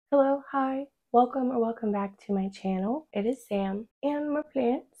Hello, hi, welcome or welcome back to my channel. It is Sam and my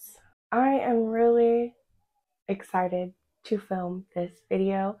plants. I am really excited to film this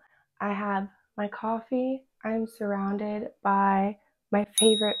video. I have my coffee. I'm surrounded by my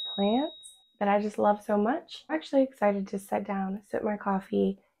favorite plants that I just love so much. I'm actually excited to sit down, sip my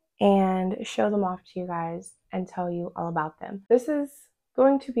coffee, and show them off to you guys and tell you all about them. This is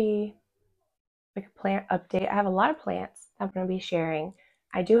going to be like a plant update. I have a lot of plants I'm going to be sharing.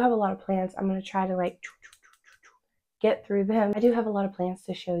 I do have a lot of plants. I'm going to try to get through them. I do have a lot of plants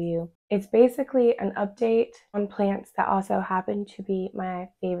to show you. It's basically an update on plants that also happen to be my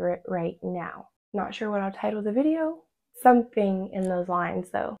favorite right now. Not sure what I'll title the video. Something in those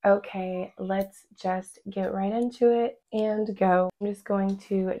lines though. Okay, let's just get right into it and go. I'm just going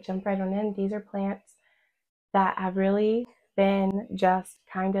to jump right on in. These are plants that have really been just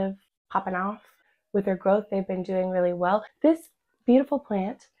kind of popping off with their growth. They've been doing really well. This beautiful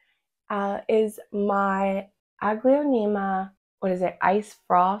plant is my Aglaonema, Ice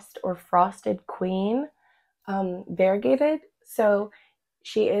Frost or Frosted Queen, variegated. So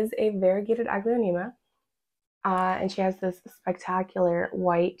she is a variegated Aglaonema, and she has this spectacular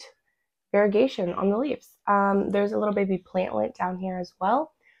white variegation on the leaves. There's a little baby plantlet down here as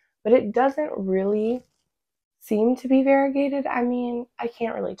well, but it doesn't really seem to be variegated. I mean, I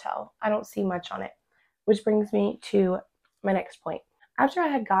can't really tell. I don't see much on it, which brings me to my next point. After I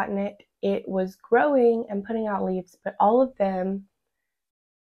had gotten it, it was growing and putting out leaves, but all of them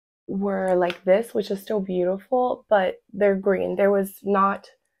were like this, which is still beautiful, but they're green. There was not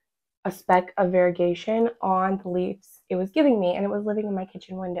a speck of variegation on the leaves it was giving me, and it was living in my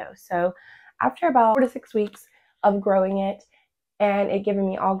kitchen window. So after about 4 to 6 weeks of growing it and it giving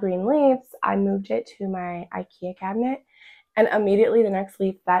me all green leaves, I moved it to my IKEA cabinet, and immediately the next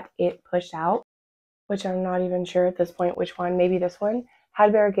leaf that it pushed out, which I'm not even sure at this point which one, maybe this one,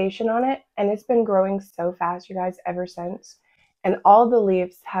 had variegation on it, and it's been growing so fast, you guys, ever since. And all the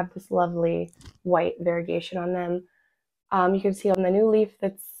leaves have this lovely white variegation on them. You can see on the new leaf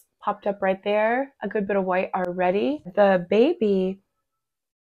that's popped up right there, a good bit of white already. The baby,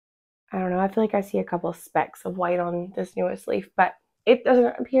 I don't know, I feel like I see a couple specks of white on this newest leaf, but it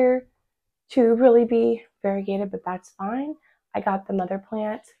doesn't appear to really be variegated, but that's fine. I got the mother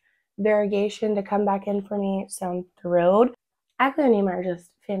plant variegation to come back in for me, so I'm thrilled. Aglaonema are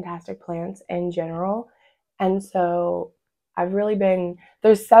just fantastic plants in general, and so I've really been,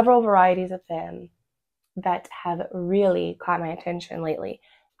 there's several varieties of them that have really caught my attention lately.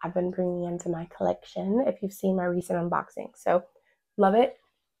 I've been bringing into my collection if you've seen my recent unboxing, so love it.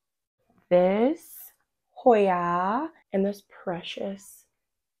 This Hoya and this precious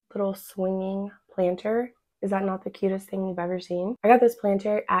little swinging planter. Is that not the cutest thing you've ever seen? I got this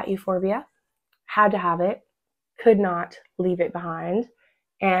planter at Euphorbia, had to have it, could not leave it behind,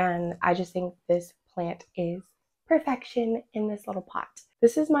 and I just think this plant is perfection in this little pot.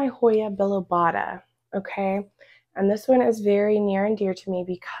 This is my Hoya bilobata, okay? And this one is very near and dear to me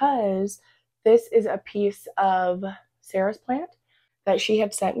because this is a piece of Sarah's plant that she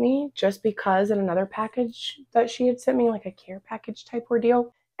had sent me just because in another package that she had sent me, like a care package type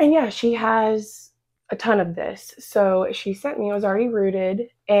ordeal. And yeah, she has a ton of this. So she sent me, it was already rooted,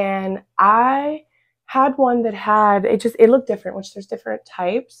 and I had one that had, it looked different, which there's different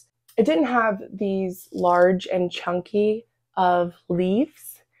types. It didn't have these large and chunky of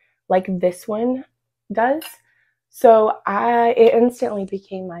leaves like this one does. So it instantly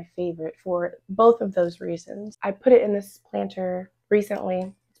became my favorite for both of those reasons. I put it in this planter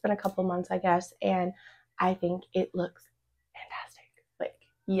recently. It's been a couple months, I guess, and I think it looks fantastic. Like,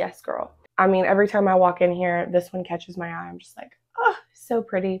 yes, girl. I mean, every time I walk in here, this one catches my eye. I'm just like, oh, so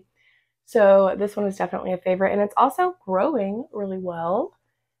pretty. So this one is definitely a favorite, and it's also growing really well.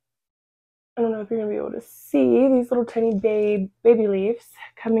 I don't know if you're gonna be able to see these little tiny baby leaves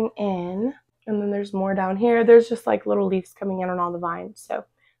coming in. And then there's more down here. There's just like little leaves coming in on all the vines. So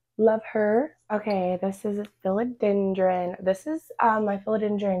love her. Okay, this is a philodendron. This is my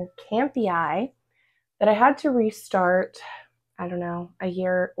philodendron Campii that I had to restart, I don't know, a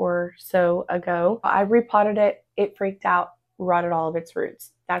year or so ago. I repotted it. It freaked out, rotted all of its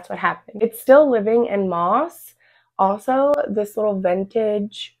roots. That's what happened. It's still living in moss. Also, this little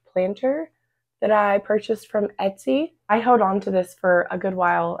vintage planter that I purchased from Etsy, I held on to this for a good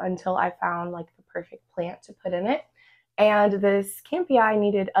while until I found like the perfect plant to put in it. And this Campii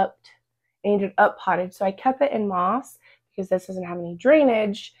needed up potted, so I kept it in moss because this doesn't have any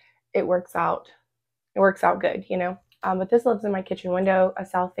drainage. It works out good, you know. But this lives in my kitchen window, a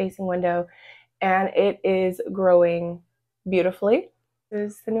south-facing window, and it is growing beautifully.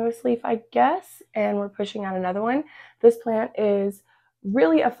 This is the newest leaf, I guess, and we're pushing out another one. This plant is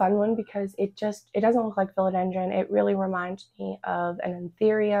really a fun one because it doesn't look like philodendron. It really reminds me of an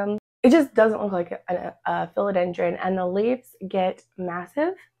anthurium. It just doesn't look like a philodendron, and the leaves get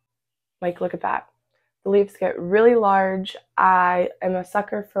massive. Like, look at that. The leaves get really large. I am a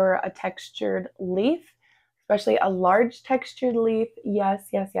sucker for a textured leaf, especially a large textured leaf. Yes,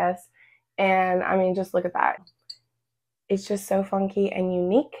 yes, yes. And I mean, just look at that. It's just so funky and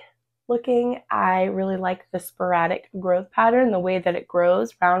unique looking. I really like the sporadic growth pattern, the way that it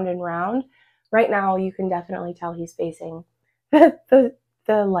grows round and round. Right now, you can definitely tell he's facing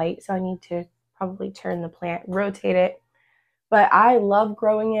the light, so I need to probably turn the plant, rotate it. But I love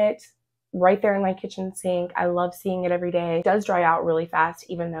growing it right there in my kitchen sink. I love seeing it every day. It does dry out really fast,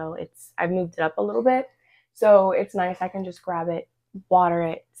 even though I've moved it up a little bit. So it's nice. I can just grab it, water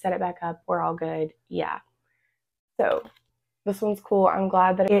it, set it back up. We're all good. Yeah. So this one's cool. I'm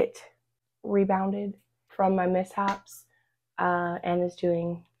glad that it rebounded from my mishaps and is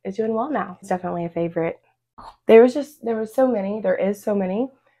doing well now. It's definitely a favorite. There is so many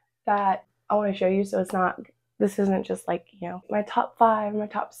that I want to show you. So this isn't just like, you know, my top 5, my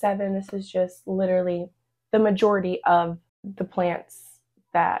top 7. This is just literally the majority of the plants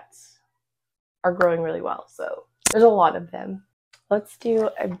that are growing really well. So there's a lot of them. Let's do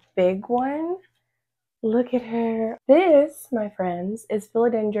a big one. Look at her. This, my friends, is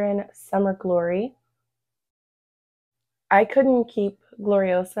Philodendron Summer Glory. I couldn't keep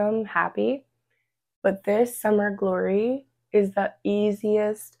Gloriosum happy, but this Summer Glory is the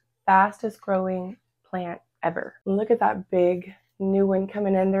easiest, fastest growing plant ever. Look at that big new one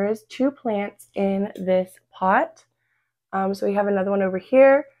coming in. There is 2 plants in this pot. So we have another one over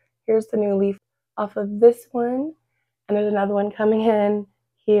here. Here's the new leaf off of this one. And there's another one coming in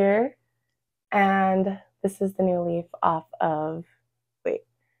here. And this is the new leaf off of,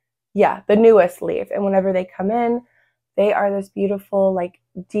 the newest leaf. And whenever they come in, they are this beautiful, like,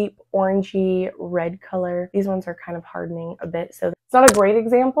 deep orangey red color. These ones are kind of hardening a bit, so it's not a great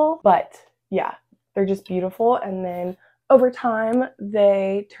example, but yeah, they're just beautiful. And then over time,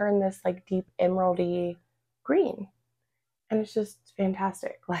 they turn this like deep emeraldy green, and it's just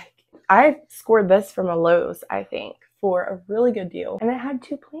fantastic. Like, I scored this from a Lowe's, I think, for a really good deal, and it had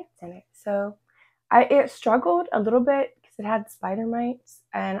 2 plants in it. So it struggled a little bit because it had spider mites,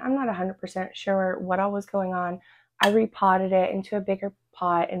 and I'm not 100% sure what all was going on. I repotted it into a bigger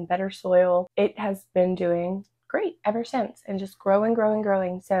pot and better soil. It has been doing great ever since, and just growing, growing,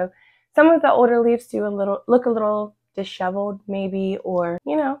 growing. So some of the older leaves look a little disheveled maybe, or,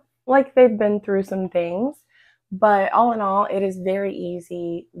 you know, like they've been through some things. But all in all, it is very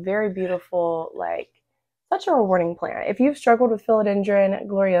easy, very beautiful, like such a rewarding plant. If you've struggled with Philodendron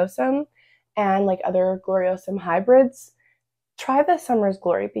Gloriosum and like other Gloriosum hybrids, try the Summer's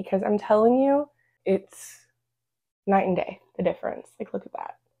Glory, because I'm telling you, it's night and day, the difference. Like, look at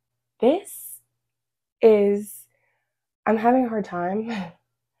that. I'm having a hard time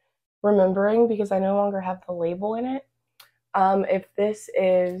remembering because I no longer have the label in it. If this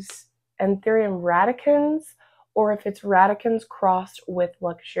is Anthurium radicans or if it's radicans crossed with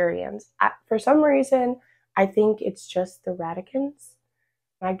luxurians. For some reason, I think it's just the radicans.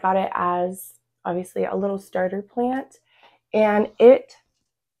 I got it as obviously a little starter plant, and it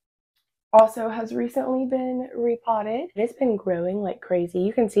also has recently been repotted. It's been growing like crazy.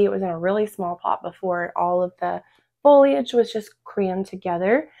 You can see it was in a really small pot before. All of the foliage was just crammed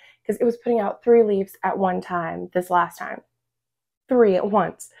together because it was putting out 3 leaves at one time this last time. 3 at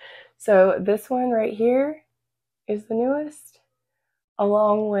once. So this one right here is the newest.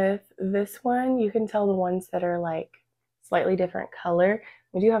 Along with this one, you can tell the ones that are like slightly different color.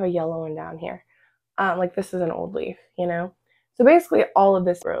 We do have a yellow one down here. Like this is an old leaf, you know? So basically all of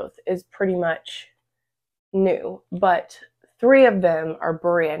this growth is pretty much new, but 3 of them are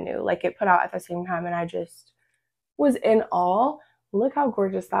brand new. Like it put out at the same time, and I just was in awe. Look how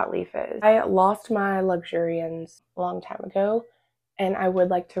gorgeous that leaf is. I lost my luxurians a long time ago, and I would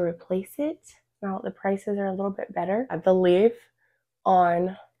like to replace it. Now the prices are a little bit better. The leaf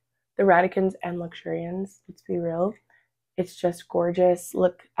on the radicans and luxurians, let's be real, it's just gorgeous.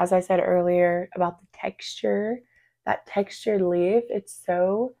 Look, as I said earlier about the texture, that textured leaf, it's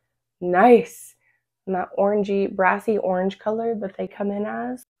so nice. And that orangey, brassy orange color that they come in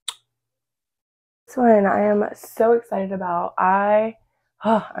as. This one I am so excited about.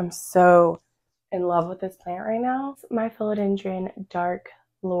 I'm so in love with this plant right now. It's my Philodendron Dark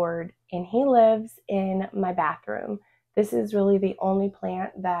Lord, and he lives in my bathroom. This is really the only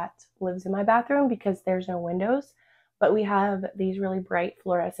plant that lives in my bathroom because there's no windows, but we have these really bright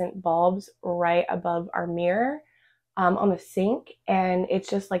fluorescent bulbs right above our mirror on the sink, and it's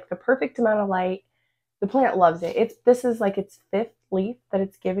just like the perfect amount of light. The plant loves it. This is like its 5th leaf that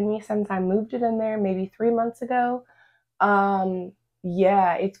it's given me since I moved it in there maybe 3 months ago.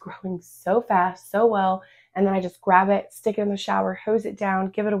 Yeah, it's growing so fast, so well. And then I just grab it, stick it in the shower, hose it down,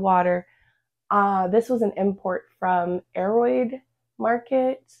 give it a water. This was an import from Aroid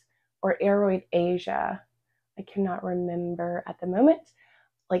Market or Aroid Asia. I cannot remember at the moment.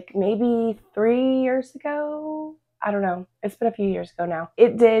 Like maybe 3 years ago. I don't know. It's been a few years ago now.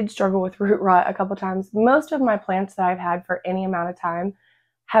 It did struggle with root rot a couple times. Most of my plants that I've had for any amount of time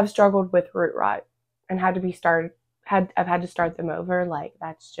have struggled with root rot and had to be started. I've had to start them over. Like,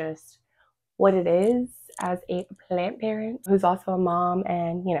 that's just what it is as a plant parent who's also a mom,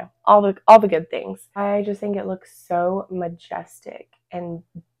 and you know, all the good things. I just think it looks so majestic and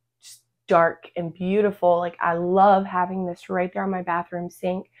just dark and beautiful. Like, I love having this right there on my bathroom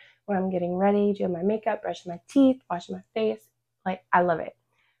sink when I'm getting ready, doing my makeup, brushing my teeth, washing my face. Like, I love it.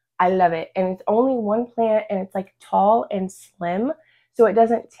 I love it. And it's only one plant, and it's like tall and slim, so it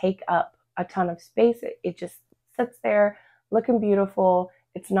doesn't take up a ton of space. It just sits there looking beautiful.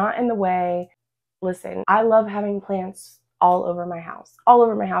 It's not in the way. Listen, I love having plants all over my house,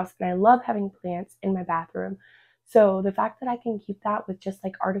 and I love having plants in my bathroom. So the fact that I can keep that with just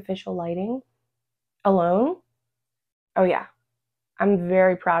like artificial lighting alone, oh yeah, I'm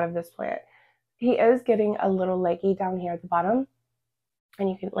very proud of this plant. He is getting a little leggy down here at the bottom, and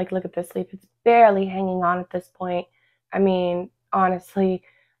you can like look at this leaf. It's barely hanging on at this point. I mean, honestly,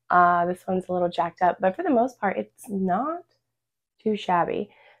 this one's a little jacked up, but for the most part, it's not too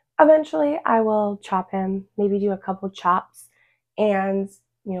shabby. Eventually, I will chop him, maybe do a couple chops, and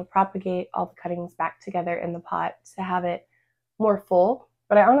you know, propagate all the cuttings back together in the pot to have it more full.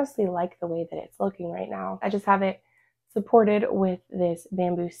 But I honestly like the way that it's looking right now. I just have it supported with this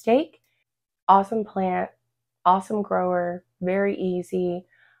bamboo stake. Awesome plant, awesome grower, very easy,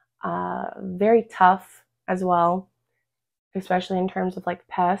 very tough as well, especially in terms of like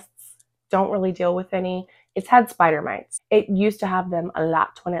pests. Don't really deal with any. It's had spider mites. It used to have them a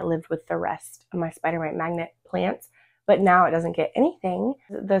lot when it lived with the rest of my spider mite magnet plants, but now it doesn't get anything.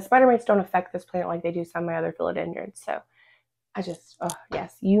 The spider mites don't affect this plant like they do some of my other philodendrons. So I just, oh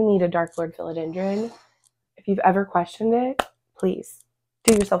yes, you need a Dark Lord philodendron. If you've ever questioned it, please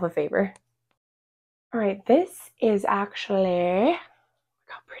do yourself a favor. All right, this is actually, look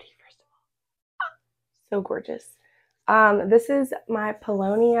how pretty, first of all. So gorgeous. This is my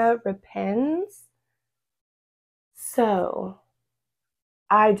Begonia Bubbles. So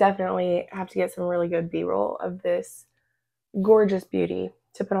I definitely have to get some really good B-roll of this gorgeous beauty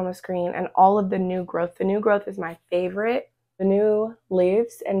to put on the screen, and all of the new growth. The new growth is my favorite. The new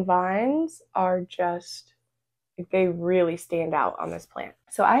leaves and vines are just, they really stand out on this plant.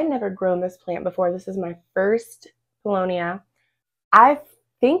 So I had never grown this plant before. This is my first Begonia. I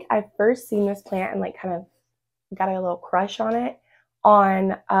think I first seen this plant and like kind of got a little crush on it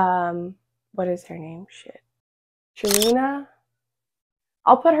on, what is her name? Shit. Sharina.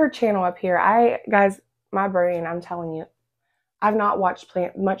 I'll put her channel up here. Guys, my brain, I'm telling you, I've not watched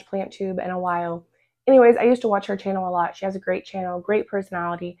much PlantTube in a while. Anyways, I used to watch her channel a lot. She has a great channel, great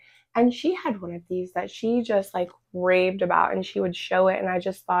personality. And she had one of these that she just like raved about, and she would show it. And I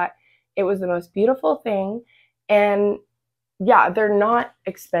just thought it was the most beautiful thing. And yeah, they're not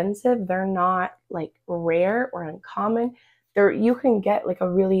expensive. They're not like rare or uncommon. You can get like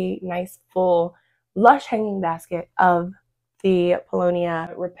a really nice full lush hanging basket of the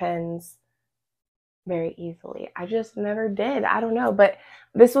Begonia Bubbles very easily. I just never did. I don't know. But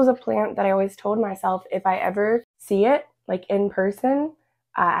this was a plant that I always told myself, if I ever see it like in person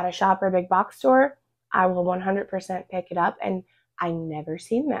at a shop or a big box store, I will 100% pick it up. And I never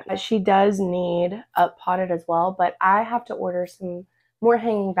seen that. She does need up potted as well, but I have to order some more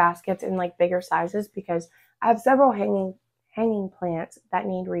hanging baskets in like bigger sizes because I have several hanging plants that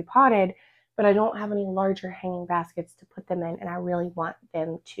need repotted, but I don't have any larger hanging baskets to put them in, and I really want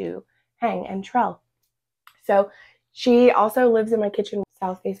them to hang and trail. So she also lives in my kitchen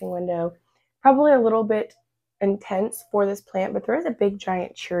south-facing window. Probably a little bit intense for this plant, but there is a big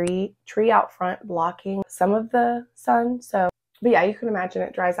giant tree out front blocking some of the sun. So, but yeah, you can imagine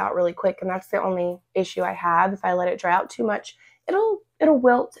it dries out really quick, and that's the only issue I have. If I let it dry out too much, it'll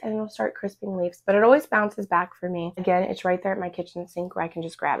wilt and it'll start crisping leaves, but it always bounces back for me. Again, it's right there at my kitchen sink where I can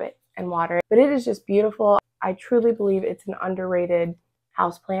just grab it and water it. But it is just beautiful. I truly believe it's an underrated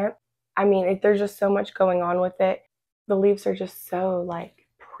houseplant. I mean, there's just so much going on with it. The leaves are just so like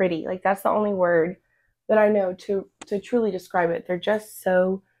pretty. Like, that's the only word that I know to truly describe it. They're just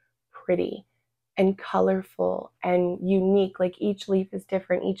so pretty and colorful and unique. Like, each leaf is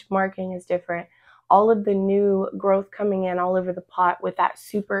different, each marking is different. All of the new growth coming in all over the pot with that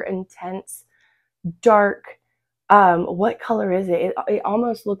super intense dark, what color is it? It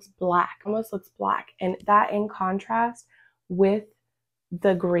almost looks black, and that in contrast with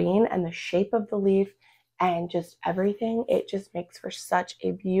the green and the shape of the leaf and just everything, it just makes for such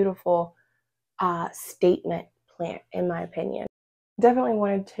a beautiful statement plant, in my opinion. Definitely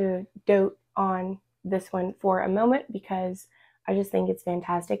wanted to dote on this one for a moment because I just think it's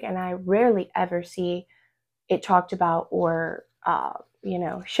fantastic, and I rarely ever see it talked about or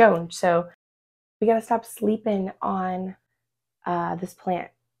shown. So we gotta stop sleeping on this plant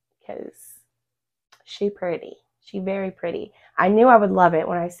because she pretty. She very pretty. I knew I would love it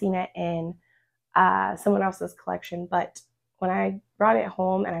when I seen it in someone else's collection, but when I brought it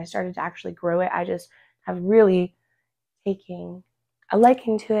home and I started to actually grow it, I just have really taken a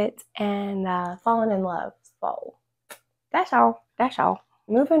liking to it and fallen in love. So that's all.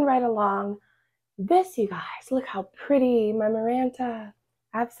 Moving right along. This, you guys, look how pretty my Maranta.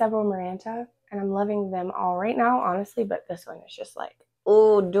 I have several Maranta and I'm loving them all right now, honestly, but this one is just like,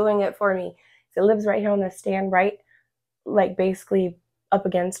 oh, doing it for me. So it lives right here on the stand, right, like basically up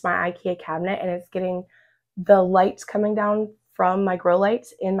against my IKEA cabinet, and it's getting the lights coming down from my grow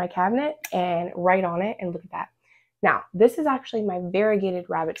lights in my cabinet and right on it, and look at that. Now, this is actually my variegated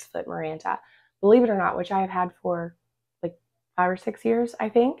rabbit's foot Maranta, believe it or not, which I have had for like 5 or 6 years, I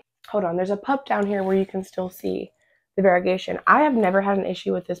think. Hold on, there's a pup down here where you can still see the variegation. I have never had an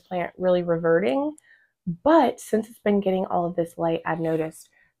issue with this plant really reverting, but since it's been getting all of this light, I've noticed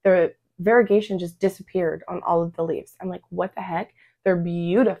the variegation just disappeared on all of the leaves. I'm like, what the heck? They're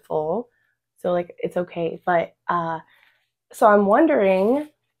beautiful. So like, it's okay. But so I'm wondering,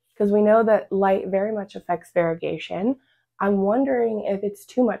 because we know that light very much affects variegation, I'm wondering if it's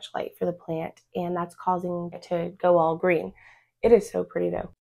too much light for the plant and that's causing it to go all green. It is so pretty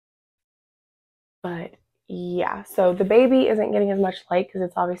though. But yeah, so the baby isn't getting as much light because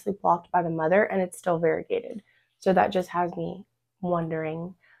it's obviously blocked by the mother and it's still variegated. So that just has me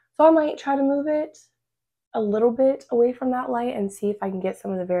wondering. So I might try to move it a little bit away from that light and see if I can get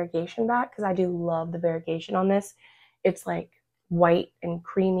some of the variegation back, because I do love the variegation on this. It's like white and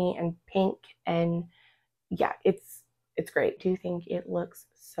creamy and pink, and yeah, it's great. Do you think it looks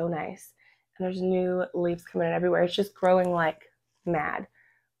so nice? And there's new leaves coming in everywhere. It's just growing like mad.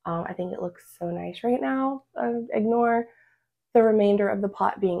 I think it looks so nice right now. Ignore the remainder of the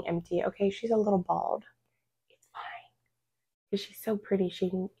pot being empty. Okay, she's a little bald. It's fine. Because she's so pretty,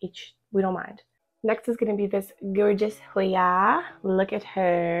 we don't mind. Next is going to be this gorgeous Hoya. Look at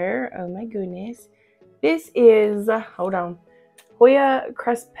her. Oh my goodness. This is, hold on, Hoya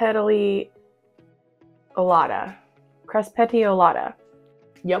crespediolata. Crespediolata.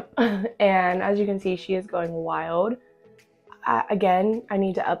 Yep. And as you can see, she is going wild. Again, I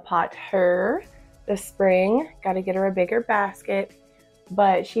need to uppot her this spring. Got to get her a bigger basket.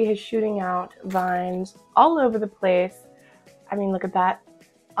 But she is shooting out vines all over the place. I mean, look at that.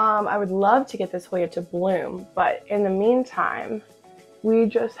 I would love to get this Hoya to bloom, but in the meantime, we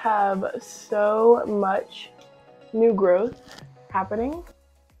just have so much new growth happening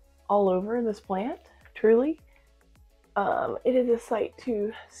all over this plant, truly. It is a sight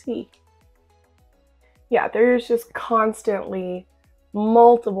to see. Yeah, there's just constantly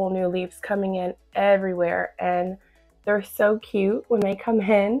multiple new leaves coming in everywhere, and they're so cute when they come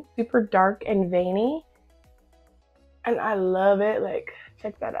in, super dark and veiny, and I love it. Like,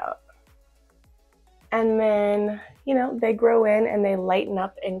 check that out. And then, you know, they grow in and they lighten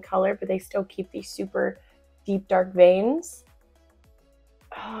up in color, but they still keep these super deep dark veins.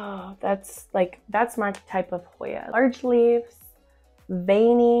 Oh, that's my type of Hoya. Large leaves,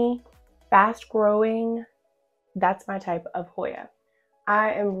 veiny, fast growing. That's my type of Hoya.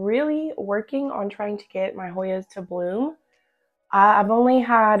 I am really working on trying to get my Hoyas to bloom. I've only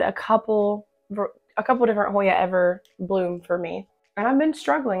had a couple different Hoya ever bloom for me, and I've been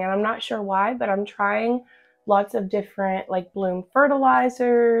struggling, and I'm not sure why, but I'm trying lots of different like bloom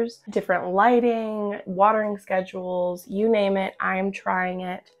fertilizers, different lighting, watering schedules, you name it. I am trying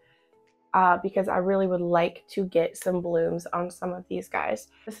it because I really would like to get some blooms on some of these guys.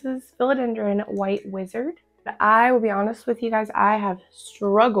 This is Philodendron White Wizard. I will be honest with you guys, I have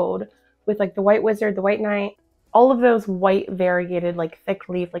struggled with like the White Wizard, the White Knight, all of those white variegated like thick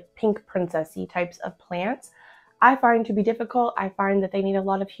leaf, like pink princessy types of plants. I find to be difficult. I find that they need a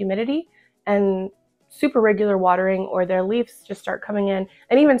lot of humidity and super regular watering, or their leaves just start coming in.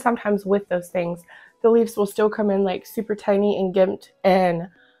 And even sometimes with those things, the leaves will still come in like super tiny and gimped and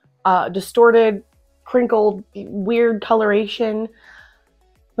distorted, crinkled, weird coloration.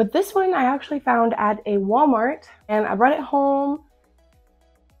 But this one I actually found at a Walmart, and I brought it home,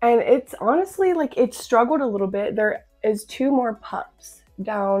 and it's honestly like it struggled a little bit. There is 2 more pups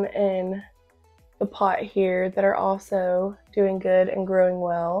down in the pot here that are also doing good and growing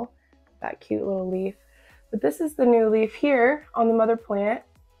well. That cute little leaf. But this is the new leaf here on the mother plant.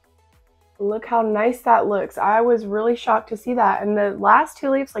 Look how nice that looks. I was really shocked to see that. And the last two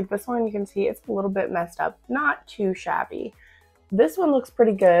leaves, like this one, you can see it's a little bit messed up. Not too shabby. This one looks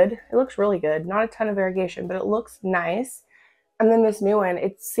pretty good. It looks really good. Not a ton of variegation, but it looks nice. And then this new one,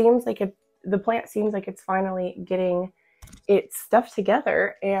 it seems like the plant seems like it's finally getting its stuff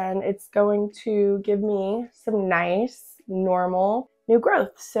together, and it's going to give me some nice, normal new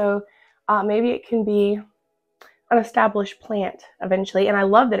growth. So maybe it can be an established plant eventually. And I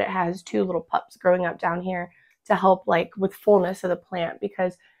love that it has two little pups growing up down here to help like with fullness of the plant,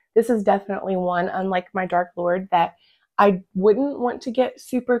 because this is definitely one, unlike my Dark Lord, that I wouldn't want to get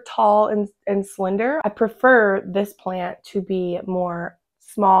super tall and slender. I prefer this plant to be more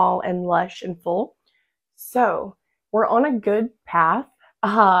small and lush and full. So we're on a good path.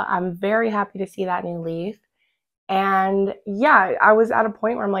 I'm very happy to see that new leaf. And yeah, I was at a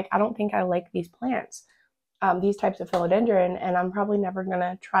point where I'm like, I don't think I like these plants, these types of philodendron, and I'm probably never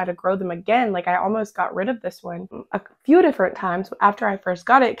gonna try to grow them again. Like I almost got rid of this one a few different times after I first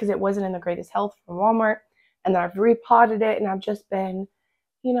got it because it wasn't in the greatest health from Walmart. And then I've repotted it, and I've just been,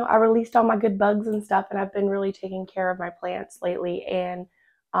 you know, I released all my good bugs and stuff, and I've been really taking care of my plants lately. And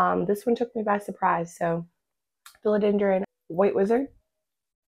this one took me by surprise. So philodendron white wizard,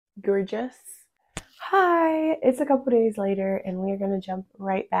 gorgeous. Hi, it's a couple days later, and we are going to jump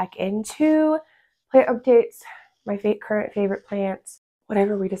right back into plant updates, my current favorite plants,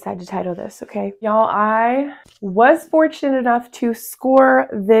 whatever we decide to title this, okay? Y'all, I was fortunate enough to score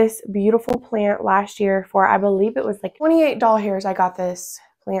this beautiful plant last year for, I believe it was like $28 I got this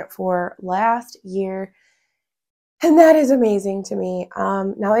plant for last year, and that is amazing to me.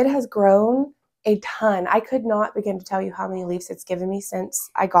 Now it has grown a ton. I could not begin to tell you how many leaves it's given me since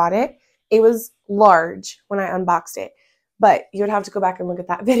I got it. It was large when I unboxed it, but you would have to go back and look at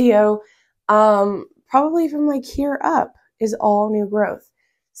that video. Probably from like here up is all new growth.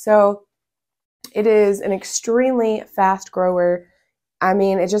 So it is an extremely fast grower. I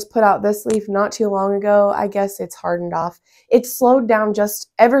mean, it just put out this leaf not too long ago. I guess it's hardened off. It's slowed down just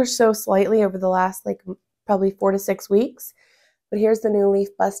ever so slightly over the last like probably 4 to 6 weeks. But here's the new leaf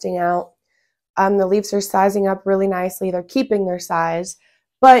busting out. The leaves are sizing up really nicely. They're keeping their size.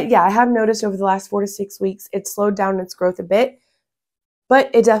 But yeah, I have noticed over the last 4 to 6 weeks, it's slowed down its growth a bit. But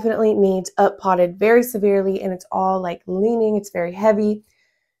it definitely needs up potted very severely, and it's all like leaning. It's very heavy.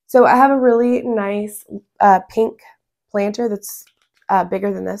 So I have a really nice pink planter that's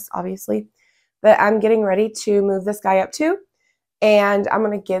bigger than this, obviously, that I'm getting ready to move this guy up to. And I'm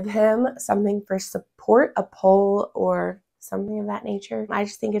going to give him something for support, a pole or something of that nature. I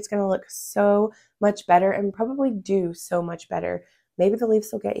just think it's going to look so much better and probably do so much better. Maybe the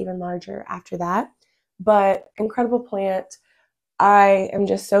leaves will get even larger after that. But incredible plant. I am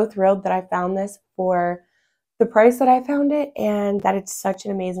just so thrilled that I found this for the price that I found it, and that it's such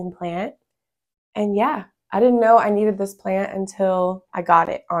an amazing plant. And yeah, I didn't know I needed this plant until I got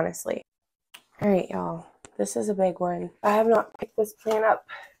it, honestly. All right, y'all, this is a big one. I have not picked this plant up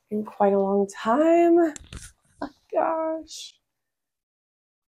in quite a long time. Oh, gosh.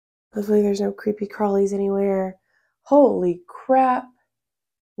 Hopefully there's no creepy crawlies anywhere. Holy crap.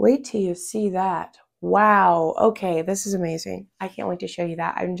 Wait till you see that. Wow. Okay, this is amazing. I can't wait to show you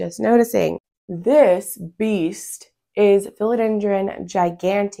that. I'm just noticing. This beast is Philodendron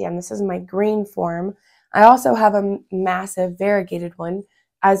giganteum. This is my green form. I also have a massive variegated one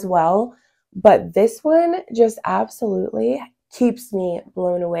as well. But this one just absolutely keeps me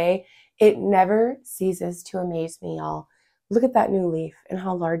blown away. It never ceases to amaze me, y'all. Look at that new leaf and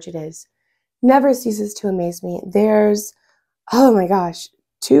how large it is. Never ceases to amaze me. There's, oh my gosh,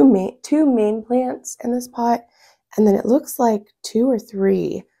 two main plants in this pot, and then it looks like 2 or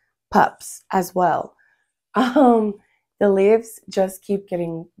 3 pups as well. The leaves just keep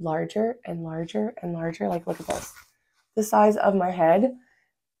getting larger and larger and larger. Like, look at this, the size of my head.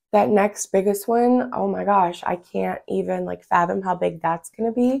 That next biggest one, oh my gosh, I can't even like fathom how big that's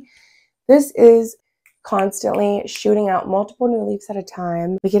gonna be. This is constantly shooting out multiple new leaves at a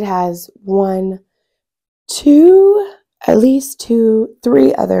time. Like, it has 1, 2, at least 2,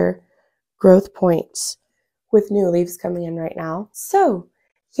 3 other growth points with new leaves coming in right now. So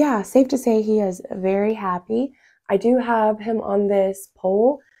yeah, safe to say he is very happy. I do have him on this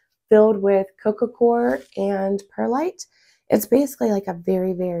pole filled with coco coir and perlite. It's basically like a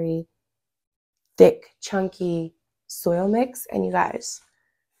very, very thick, chunky soil mix. And you guys,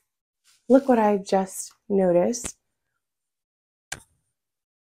 look what I just noticed. Can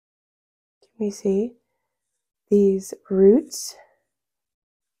we see these roots?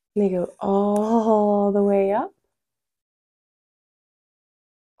 And they go all the way up,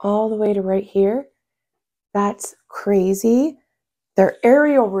 all the way to right here. That's crazy. They're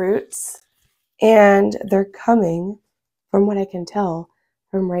aerial roots, and they're coming, from what I can tell,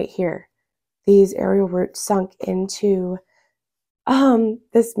 from right here. These aerial roots sunk into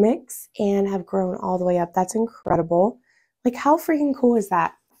this mix and have grown all the way up. That's incredible. Like, how freaking cool is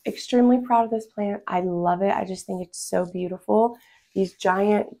that? Extremely proud of this plant. I love it. I just think it's so beautiful. These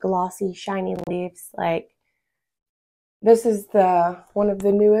giant, glossy, shiny leaves. Like, this is one of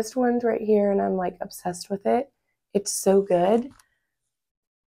the newest ones right here, and I'm like obsessed with it. It's so good.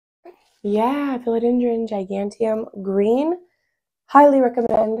 Yeah, Philodendron giganteum green. Highly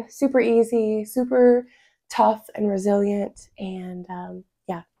recommend. Super easy, super tough and resilient, and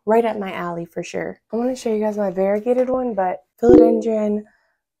yeah, right up my alley for sure. I want to show you guys my variegated one, but Philodendron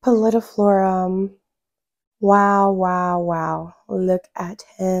pallidiflorum. Wow, wow, wow. Look at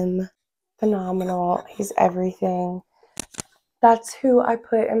him. Phenomenal. He's everything. That's who I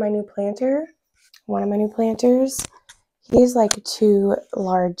put in my new planter. One of my new planters. He's like too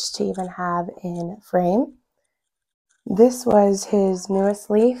large to even have in frame. This was his newest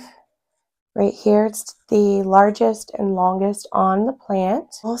leaf. Right here, it's the largest and longest on the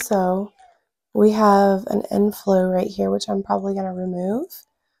plant. Also, we have an inflow right here, which I'm probably going to remove.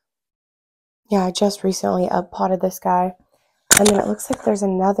 Yeah, I just recently up-potted this guy. And then it looks like there's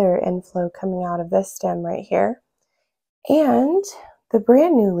another inflow coming out of this stem right here. And the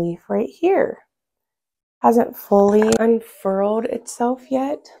brand new leaf right here hasn't fully unfurled itself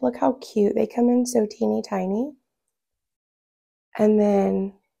yet. Look how cute. They come in so teeny tiny. And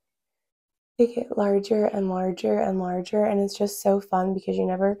then they get larger and larger and larger, and it's just so fun because you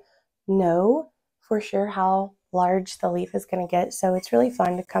never know for sure how large the leaf is going to get. So it's really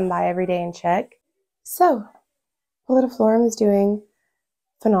fun to come by every day and check. So Pallidiflorum is doing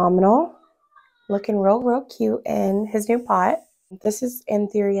phenomenal, looking real cute in his new pot. This is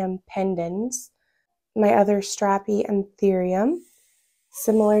Anthurium pendens, my other strappy Anthurium,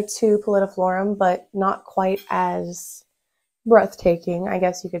 similar to Pallidiflorum, but not quite as breathtaking, I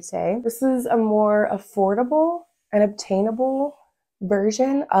guess you could say. This is a more affordable and obtainable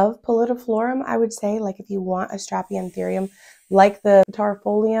version of Pallidiflorum, I would say. Like, if you want a strappy Anthurium like the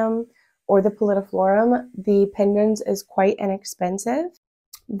Tarfolium or the Pallidiflorum, the pendens is quite inexpensive.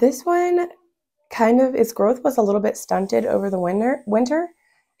 This one, kind of, its growth was a little bit stunted over the winter.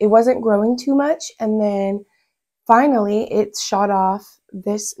 It wasn't growing too much, and then finally it shot off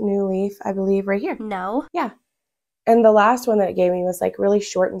this new leaf, I believe, right here. No. Yeah. And the last one that it gave me was like really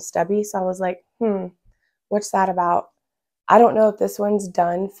short and stubby. So I was like, what's that about? I don't know if this one's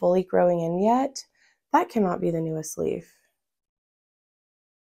done fully growing in yet. That cannot be the newest leaf.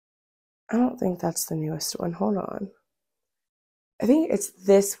 I don't think that's the newest one. Hold on. I think it's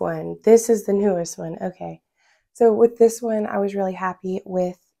this one. This is the newest one. Okay. So with this one, I was really happy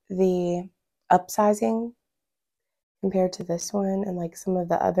with the upsizing compared to this one and like some of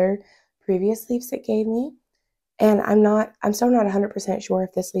the other previous leaves it gave me. And I'm still not 100% sure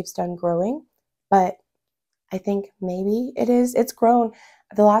if this leaf's done growing, but I think maybe it is. It's grown.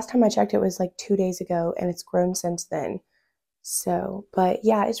 The last time I checked, it was like 2 days ago, and it's grown since then. So, but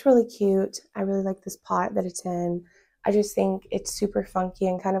yeah, it's really cute. I really like this pot that it's in. I just think it's super funky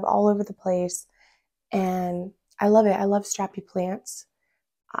and kind of all over the place. And I love it. I love strappy plants.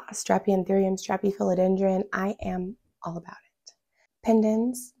 Strappy Anthurium, strappy Philodendron. I am all about it.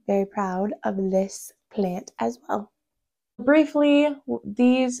 Pendens, very proud of this plant as well. Briefly,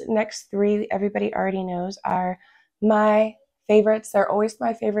 these next three, everybody already knows, are my favorites. They're always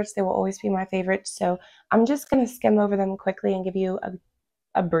my favorites. They will always be my favorites. So I'm just going to skim over them quickly and give you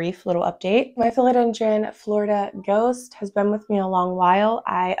a brief little update. My Philodendron Florida Ghost has been with me a long while.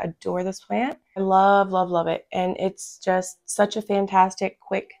 I adore this plant. I love it. And it's just such a fantastic,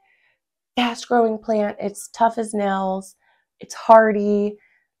 quick, fast growing plant. It's tough as nails. It's hardy.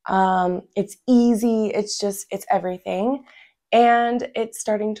 It's easy. It's everything. And it's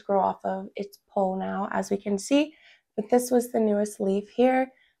starting to grow off of its pole now, as we can see. But this was the newest leaf here.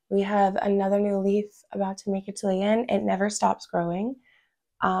 We have another new leaf about to make it to the end. It never stops growing.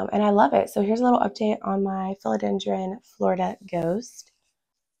 And I love it. So here's a little update on my Philodendron Florida Ghost.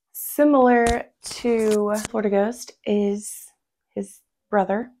 Similar to Florida Ghost is his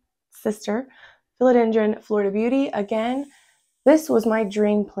sister, Philodendron Florida Beauty. Again, this was my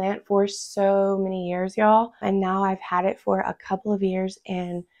dream plant for so many years, y'all. And now I've had it for a couple of years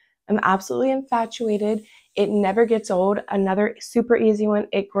and I'm absolutely infatuated. It never gets old. Another super easy one.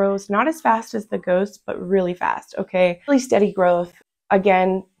 It grows not as fast as the Ghost, but really fast, okay? Really steady growth.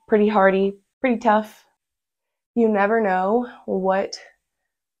 Again, pretty hardy, pretty tough. You never know what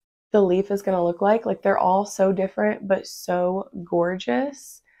the leaf is going to look like. Like, they're all so different, but so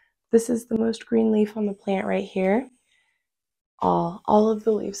gorgeous. This is the most green leaf on the plant right here. All of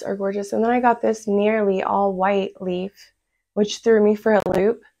the leaves are gorgeous. And then I got this nearly all white leaf, which threw me for a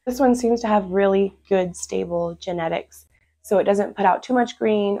loop. This one seems to have really good stable genetics, so it doesn't put out too much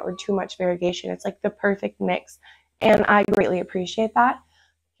green or too much variegation. It's like the perfect mix, and I greatly appreciate that.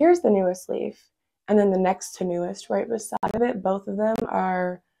 Here's the newest leaf, and then the next to newest right beside of it. Both of them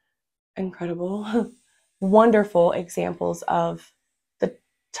are incredible, wonderful examples of the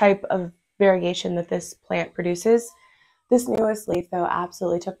type of variegation that this plant produces. This newest leaf, though,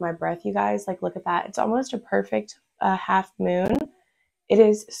 absolutely took my breath, you guys. Like, look at that. It's almost a perfect half moon. It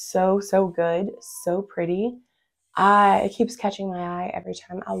is so, so good, so pretty. It keeps catching my eye every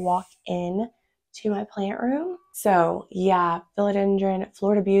time I walk in to my plant room. So yeah, philodendron,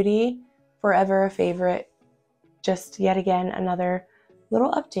 Florida Beauty, forever a favorite. Just yet again, another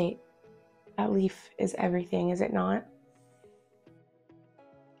little update. That leaf is everything, is it not?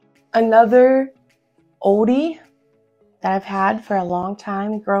 Another oldie that I've had for a long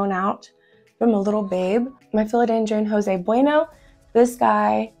time, grown out from a little babe. My philodendron Jose Bueno. This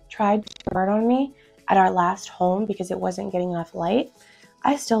guy tried to burn on me at our last home because it wasn't getting enough light.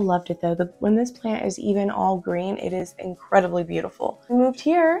 I still loved it though. When this plant is even all green, it is incredibly beautiful. I moved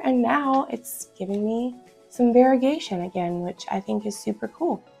here and now it's giving me some variegation again, which I think is super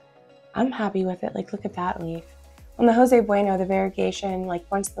cool. I'm happy with it. Like, look at that leaf. On the Jose Bueno, the variegation, like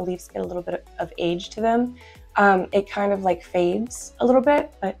once the leaves get a little bit of age to them, it kind of like fades a little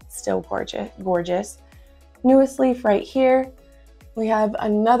bit, but still gorgeous. Newest leaf right here. We have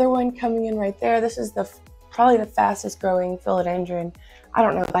another one coming in right there. This is probably the fastest growing philodendron. I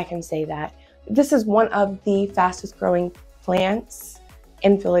don't know if I can say that. This is one of the fastest growing plants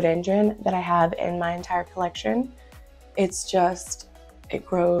in philodendron that I have in my entire collection. It's just, it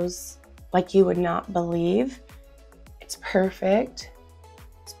grows like you would not believe. It's perfect.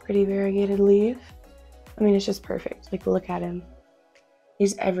 It's a pretty variegated leaf. I mean, it's just perfect. Like, look at him.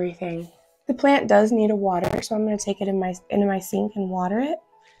 He's everything. The plant does need a water, so I'm going to take it into my sink and water it.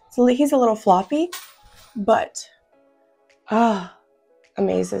 So he's a little floppy, but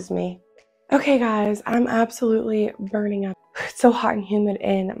amazes me. Okay guys, I'm absolutely burning up. It's so hot and humid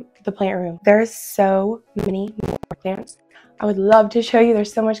in the plant room. There's so many more plants. I would love to show you.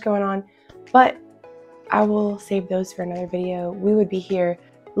 There's so much going on, but I will save those for another video. We would be here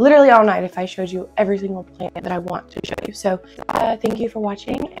literally all night if I showed you every single plant that I want to show you. So thank you for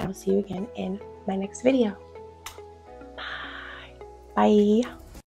watching, and I'll see you again in my next video. Bye. Bye.